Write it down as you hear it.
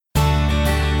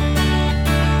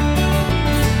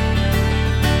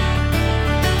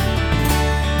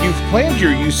planned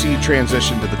your UC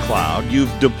transition to the cloud,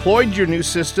 you've deployed your new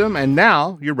system, and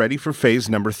now you're ready for phase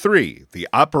number 3, the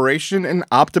operation and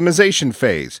optimization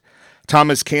phase.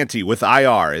 Thomas Canty with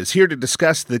IR is here to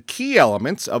discuss the key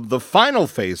elements of the final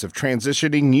phase of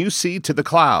transitioning UC to the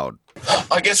cloud.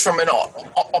 I guess from an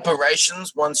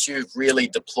operations, once you've really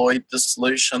deployed the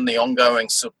solution, the ongoing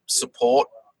support,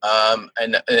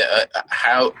 and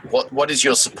what is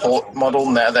your support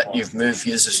model now that you've moved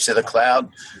users to the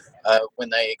cloud? When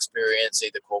they experience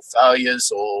either core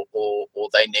failures or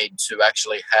they need to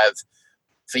actually have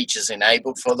features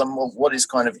enabled for them, well, what is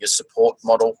kind of your support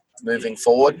model moving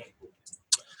forward?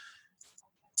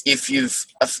 If you've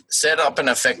set up an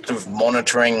effective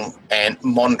monitoring and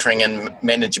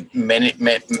manageability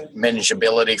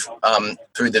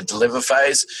through the deliver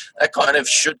phase, that kind of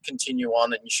should continue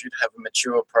on, and you should have a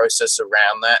mature process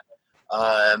around that.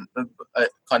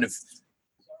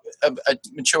 A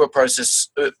mature process,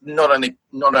 not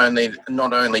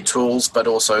only tools, but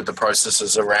also the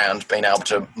processes around being able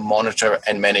to monitor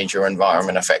and manage your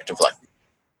environment effectively.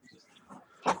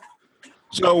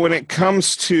 So when it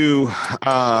comes to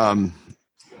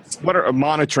what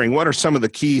are some of the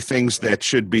key things that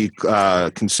should be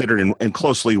considered and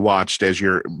closely watched as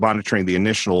you're monitoring the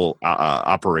initial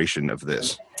operation of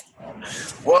this?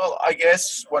 Well, I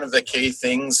guess one of the key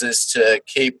things is to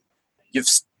keep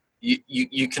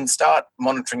you can start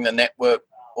monitoring the network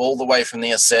all the way from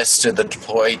the assess to the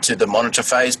deploy to the monitor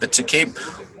phase, but to keep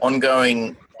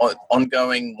ongoing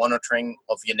monitoring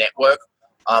of your network.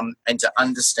 And to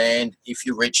understand if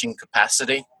you're reaching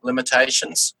capacity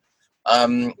limitations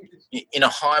in a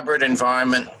hybrid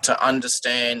environment, to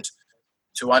understand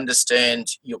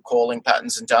your calling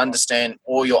patterns and to understand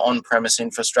all your on-premise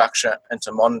infrastructure and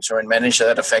to monitor and manage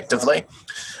that effectively,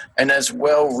 and as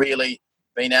well really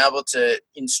being able to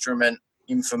instrument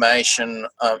information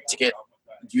to get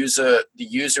the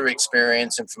user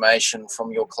experience information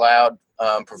from your cloud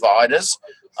providers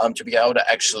to be able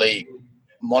to actually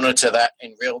monitor that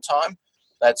in real time.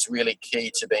 That's really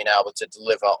key to being able to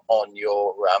deliver on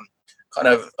your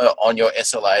on your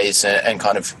SLAs and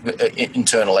kind of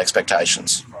internal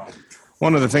expectations.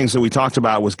 One of the things that we talked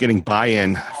about was getting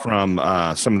buy-in from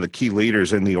some of the key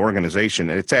leaders in the organization.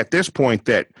 And it's at this point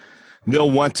that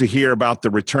they'll want to hear about the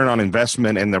return on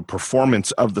investment and the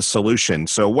performance of the solution.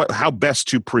 So how best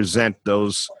to present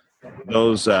those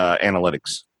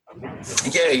analytics?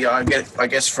 Yeah. I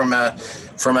guess from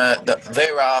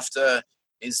thereafter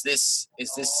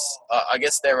I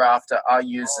guess thereafter are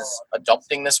users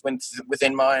adopting this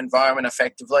within my environment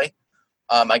effectively?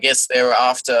 I guess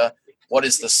thereafter, what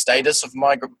is the status of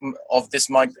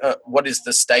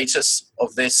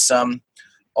this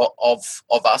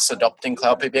of us adopting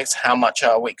Cloud PBX? How much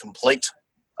are we complete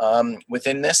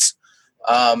within this?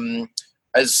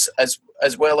 As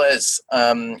well as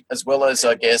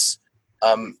I guess.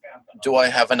 Do I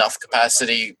have enough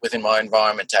capacity within my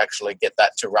environment to actually get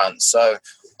that to run? So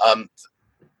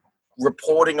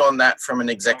reporting on that from an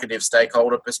executive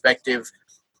stakeholder perspective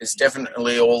is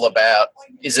definitely all about,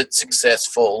 is it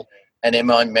successful, and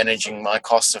am I managing my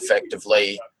costs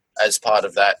effectively as part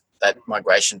of that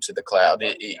migration to the cloud?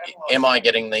 Am I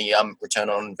getting the return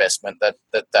on investment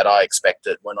that I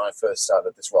expected when I first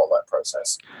started this rollout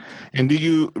process? And do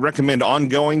you recommend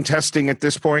ongoing testing at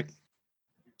this point?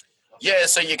 Yeah,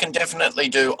 so you can definitely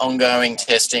do ongoing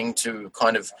testing to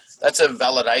that's a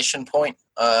validation point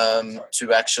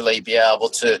to actually be able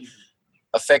to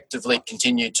effectively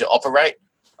continue to operate.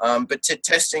 But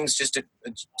testing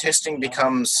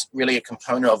becomes really a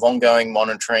component of ongoing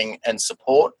monitoring and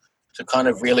support to kind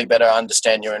of really better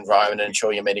understand your environment and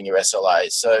ensure you're meeting your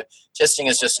SLAs. So testing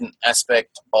is just an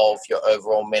aspect of your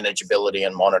overall manageability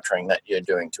and monitoring that you're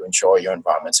doing to ensure your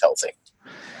environment's healthy.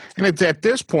 And it's at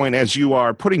this point, as you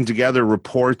are putting together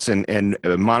reports and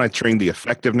monitoring the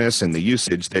effectiveness and the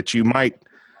usage, that you might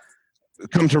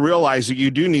come to realize that you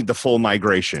do need the full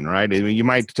migration, right? I mean, you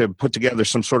might put together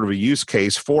some sort of a use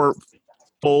case for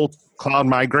full cloud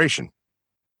migration.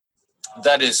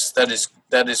 That is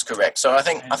correct. So I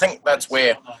think that's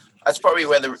probably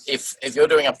where if you're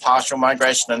doing a partial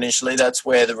migration initially, that's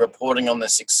where the reporting on the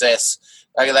success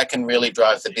that can really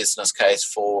drive the business case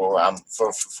for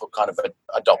kind of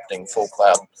adopting full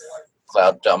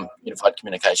cloud unified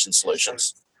communication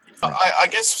solutions. I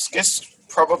guess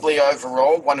probably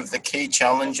overall one of the key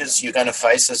challenges you're going to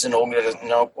face as an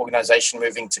organization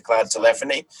moving to cloud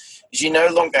telephony is you no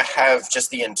longer have just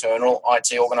the internal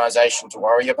IT organization to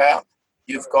worry about.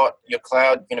 You've got your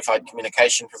cloud unified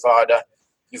communication provider.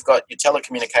 You've got your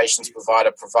telecommunications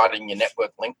provider providing your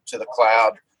network link to the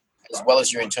cloud, as well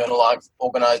as your internal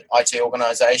IT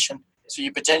organization. So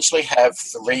you potentially have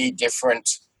three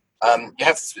different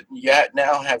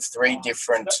now have three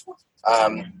different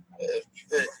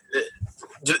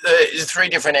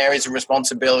areas of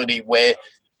responsibility where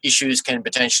issues can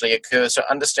potentially occur. So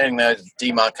understanding those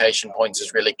demarcation points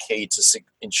is really key to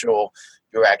ensure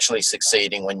you're actually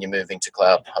succeeding when you're moving to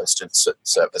cloud-hosted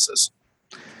services.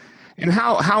 And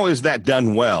how is that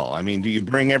done well? I mean, do you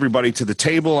bring everybody to the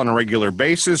table on a regular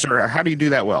basis, or how do you do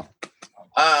that well?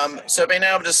 So being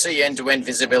able to see end-to-end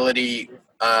visibility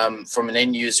from an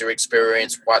end-user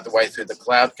experience right the way through the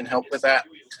cloud can help with that.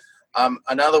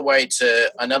 Another way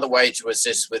to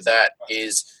assist with that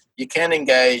is you can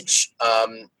engage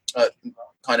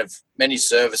kind of managed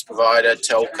service provider,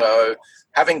 telco,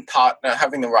 having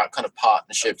the right kind of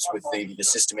partnerships with your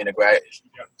system integrator,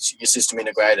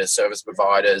 service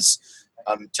providers,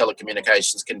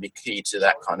 telecommunications can be key to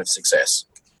that kind of success.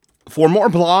 For more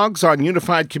blogs on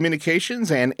unified communications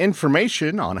and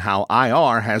information on how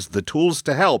IR has the tools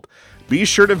to help, be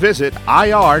sure to visit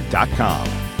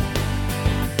IR.com.